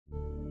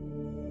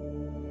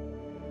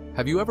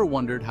Have you ever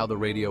wondered how the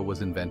radio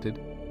was invented?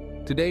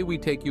 Today we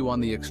take you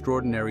on the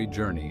extraordinary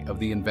journey of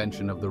the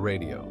invention of the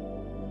radio.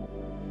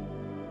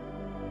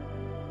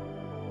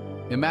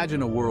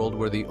 Imagine a world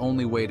where the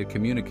only way to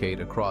communicate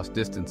across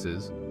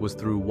distances was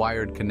through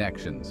wired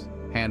connections,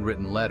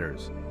 handwritten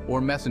letters,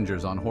 or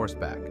messengers on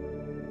horseback.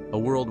 A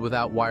world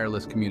without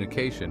wireless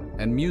communication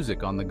and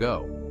music on the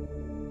go.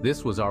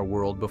 This was our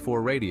world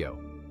before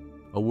radio.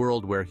 A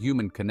world where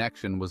human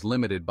connection was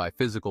limited by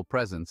physical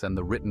presence and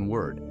the written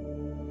word.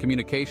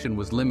 Communication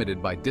was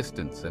limited by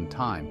distance and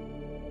time.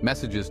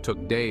 Messages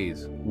took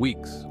days,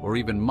 weeks, or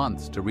even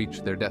months to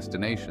reach their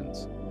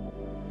destinations.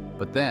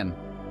 But then,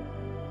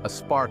 a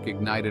spark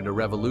ignited a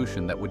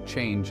revolution that would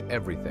change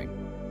everything.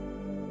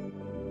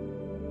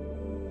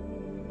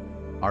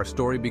 Our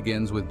story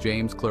begins with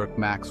James Clerk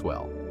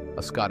Maxwell,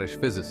 a Scottish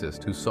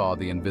physicist who saw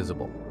the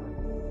invisible.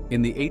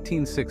 In the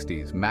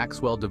 1860s,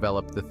 Maxwell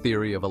developed the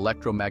theory of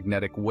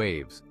electromagnetic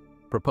waves,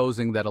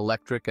 proposing that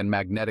electric and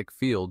magnetic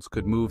fields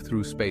could move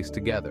through space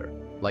together,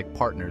 like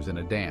partners in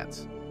a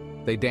dance.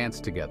 They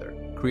danced together,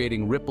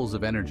 creating ripples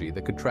of energy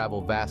that could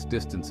travel vast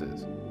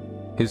distances.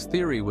 His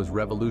theory was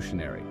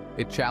revolutionary.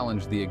 It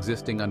challenged the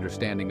existing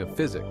understanding of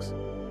physics.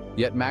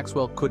 Yet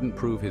Maxwell couldn't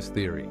prove his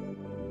theory.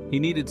 He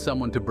needed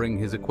someone to bring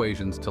his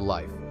equations to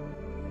life.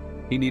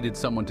 He needed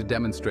someone to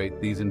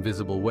demonstrate these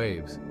invisible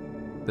waves.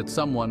 That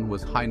someone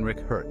was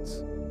Heinrich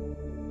Hertz.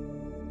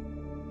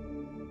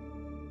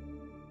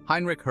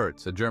 Heinrich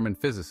Hertz, a German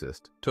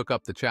physicist, took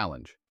up the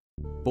challenge.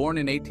 Born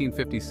in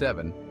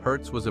 1857,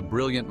 Hertz was a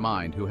brilliant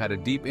mind who had a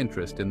deep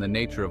interest in the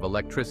nature of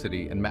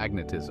electricity and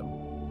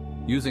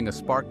magnetism. Using a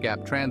spark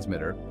gap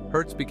transmitter,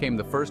 Hertz became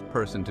the first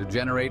person to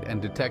generate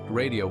and detect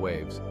radio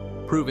waves,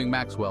 proving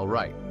Maxwell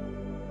right.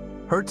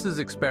 Hertz's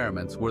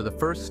experiments were the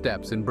first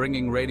steps in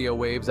bringing radio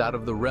waves out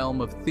of the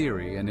realm of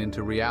theory and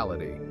into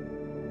reality.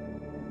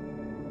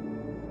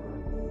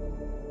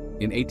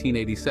 In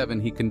 1887,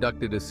 he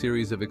conducted a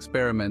series of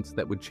experiments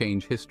that would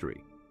change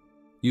history.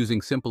 Using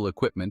simple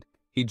equipment,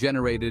 he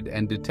generated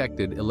and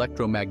detected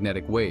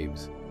electromagnetic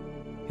waves.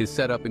 His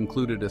setup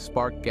included a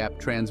spark gap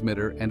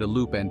transmitter and a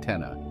loop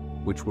antenna,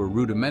 which were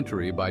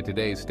rudimentary by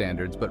today's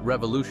standards but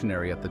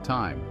revolutionary at the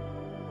time.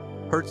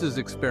 Hertz's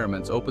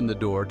experiments opened the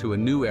door to a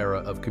new era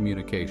of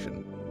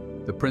communication.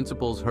 The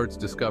principles Hertz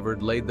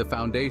discovered laid the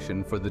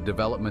foundation for the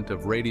development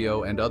of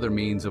radio and other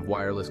means of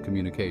wireless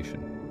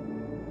communication.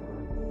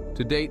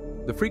 To date,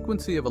 the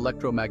frequency of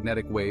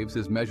electromagnetic waves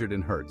is measured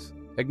in hertz,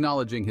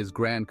 acknowledging his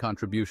grand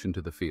contribution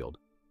to the field.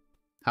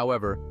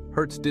 However,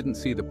 Hertz didn't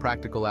see the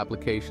practical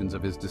applications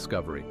of his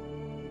discovery.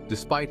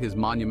 Despite his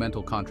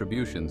monumental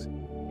contributions,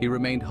 he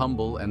remained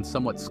humble and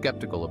somewhat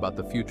skeptical about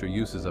the future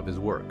uses of his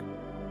work.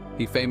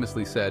 He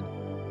famously said,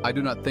 "I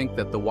do not think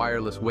that the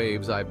wireless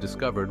waves I've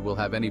discovered will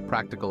have any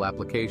practical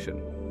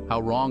application."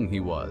 How wrong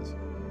he was.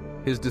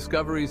 His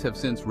discoveries have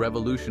since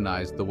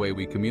revolutionized the way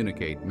we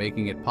communicate,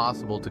 making it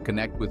possible to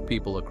connect with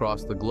people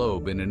across the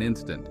globe in an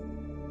instant.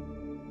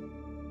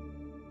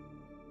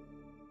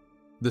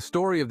 The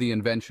story of the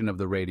invention of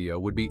the radio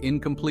would be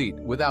incomplete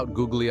without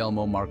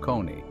Guglielmo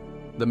Marconi,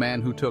 the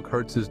man who took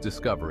Hertz's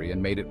discovery and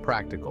made it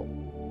practical.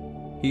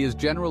 He is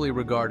generally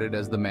regarded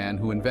as the man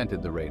who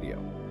invented the radio.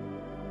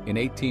 In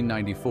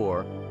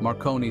 1894,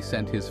 Marconi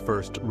sent his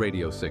first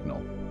radio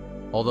signal.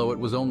 Although it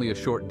was only a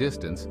short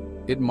distance,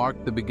 it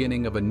marked the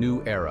beginning of a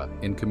new era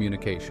in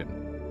communication.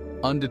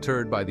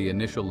 Undeterred by the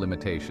initial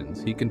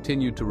limitations, he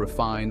continued to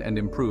refine and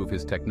improve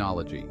his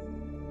technology.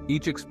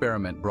 Each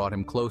experiment brought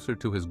him closer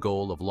to his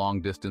goal of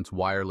long-distance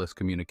wireless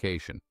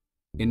communication.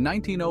 In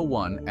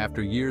 1901,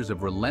 after years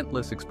of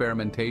relentless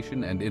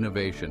experimentation and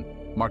innovation,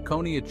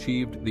 Marconi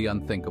achieved the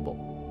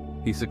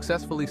unthinkable. He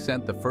successfully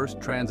sent the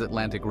first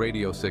transatlantic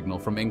radio signal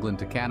from England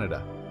to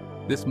Canada.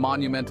 This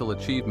monumental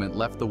achievement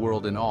left the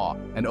world in awe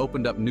and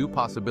opened up new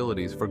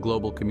possibilities for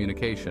global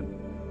communication.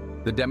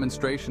 The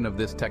demonstration of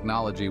this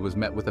technology was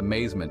met with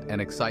amazement and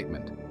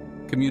excitement.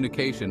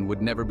 Communication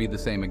would never be the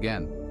same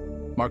again.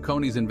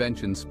 Marconi's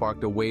invention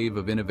sparked a wave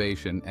of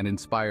innovation and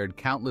inspired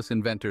countless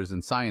inventors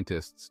and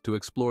scientists to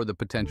explore the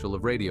potential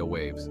of radio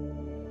waves.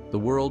 The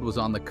world was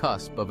on the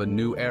cusp of a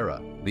new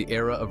era, the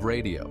era of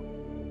radio.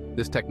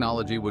 This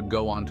technology would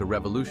go on to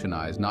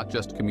revolutionize not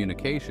just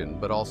communication,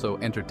 but also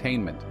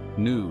entertainment,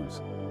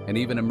 news, and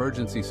even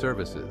emergency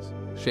services,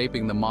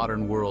 shaping the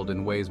modern world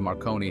in ways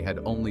Marconi had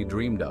only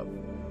dreamed of.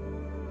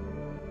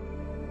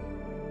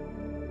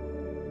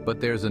 But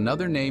there's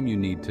another name you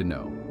need to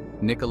know: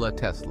 Nikola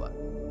Tesla.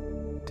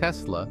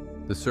 Tesla,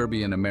 the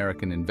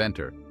Serbian-American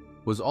inventor,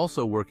 was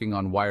also working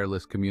on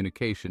wireless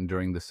communication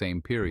during the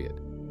same period.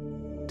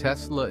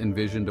 Tesla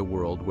envisioned a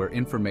world where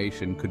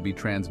information could be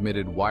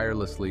transmitted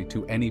wirelessly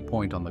to any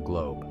point on the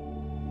globe.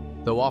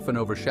 Though often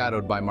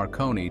overshadowed by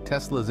Marconi,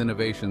 Tesla's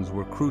innovations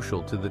were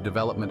crucial to the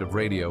development of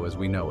radio as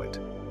we know it.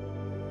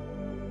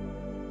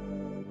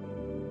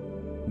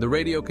 The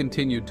radio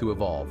continued to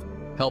evolve,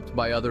 helped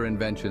by other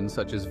inventions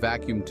such as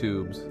vacuum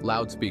tubes,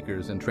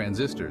 loudspeakers, and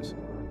transistors.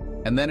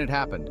 And then it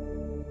happened.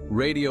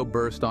 Radio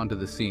burst onto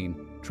the scene,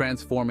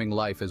 transforming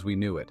life as we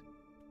knew it.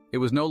 It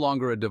was no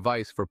longer a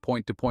device for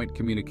point-to-point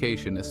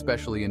communication,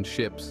 especially in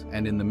ships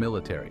and in the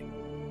military.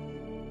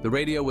 The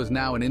radio was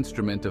now an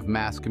instrument of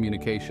mass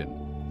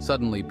communication.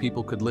 Suddenly,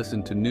 people could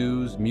listen to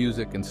news,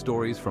 music, and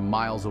stories from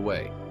miles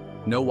away.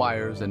 No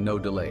wires and no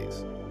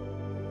delays.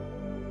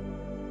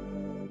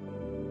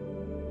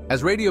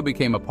 As radio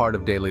became a part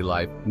of daily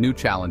life, new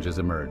challenges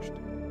emerged.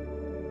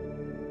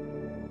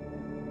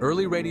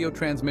 Early radio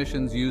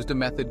transmissions used a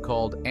method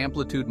called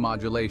amplitude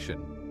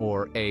modulation,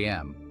 or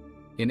AM.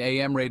 In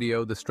AM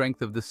radio, the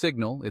strength of the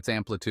signal, its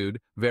amplitude,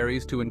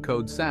 varies to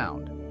encode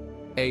sound.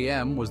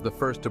 AM was the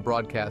first to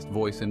broadcast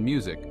voice and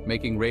music,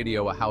 making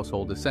radio a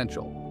household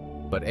essential.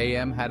 But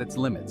AM had its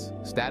limits.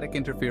 Static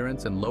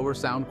interference and lower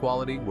sound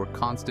quality were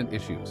constant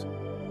issues.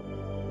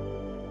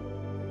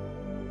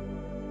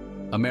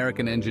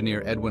 American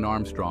engineer Edwin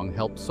Armstrong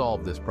helped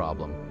solve this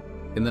problem.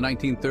 In the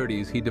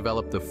 1930s, he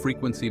developed the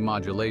frequency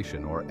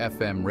modulation, or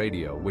FM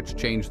radio, which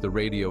changed the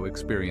radio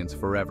experience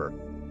forever.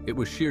 It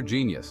was sheer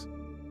genius.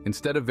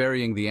 Instead of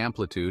varying the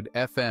amplitude,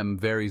 FM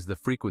varies the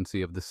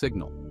frequency of the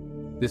signal.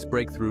 This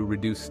breakthrough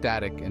reduced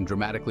static and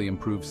dramatically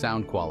improved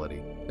sound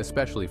quality,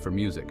 especially for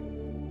music.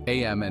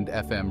 AM and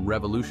FM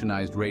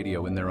revolutionized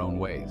radio in their own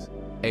ways.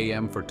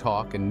 AM for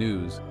talk and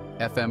news,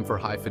 FM for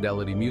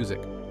high-fidelity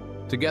music.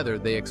 Together,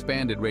 they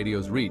expanded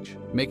radio's reach,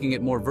 making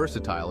it more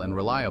versatile and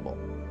reliable.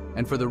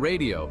 And for the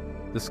radio,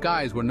 the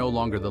skies were no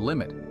longer the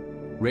limit.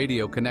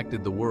 Radio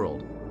connected the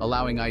world,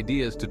 allowing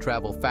ideas to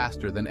travel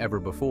faster than ever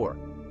before.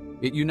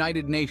 It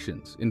united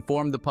nations,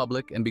 informed the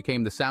public, and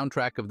became the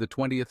soundtrack of the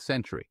 20th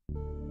century.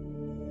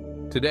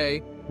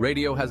 Today,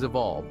 radio has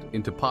evolved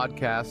into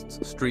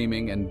podcasts,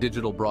 streaming, and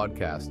digital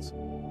broadcasts,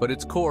 but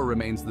its core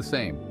remains the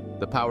same: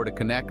 the power to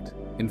connect,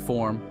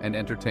 inform, and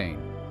entertain.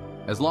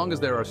 As long as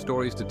there are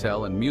stories to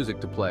tell and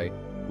music to play,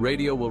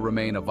 radio will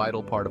remain a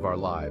vital part of our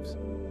lives.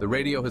 The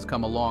radio has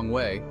come a long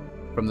way,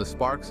 from the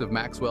sparks of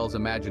Maxwell's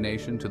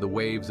imagination to the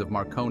waves of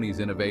Marconi's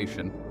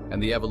innovation,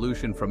 and the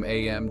evolution from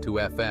AM to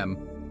FM.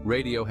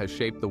 Radio has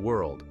shaped the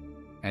world,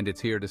 and it's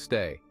here to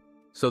stay.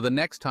 So the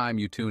next time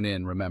you tune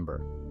in,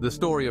 remember, the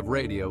story of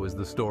radio is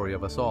the story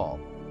of us all.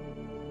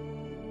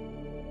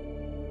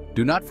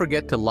 Do not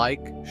forget to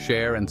like,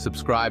 share, and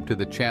subscribe to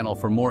the channel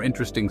for more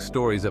interesting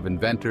stories of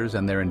inventors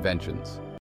and their inventions.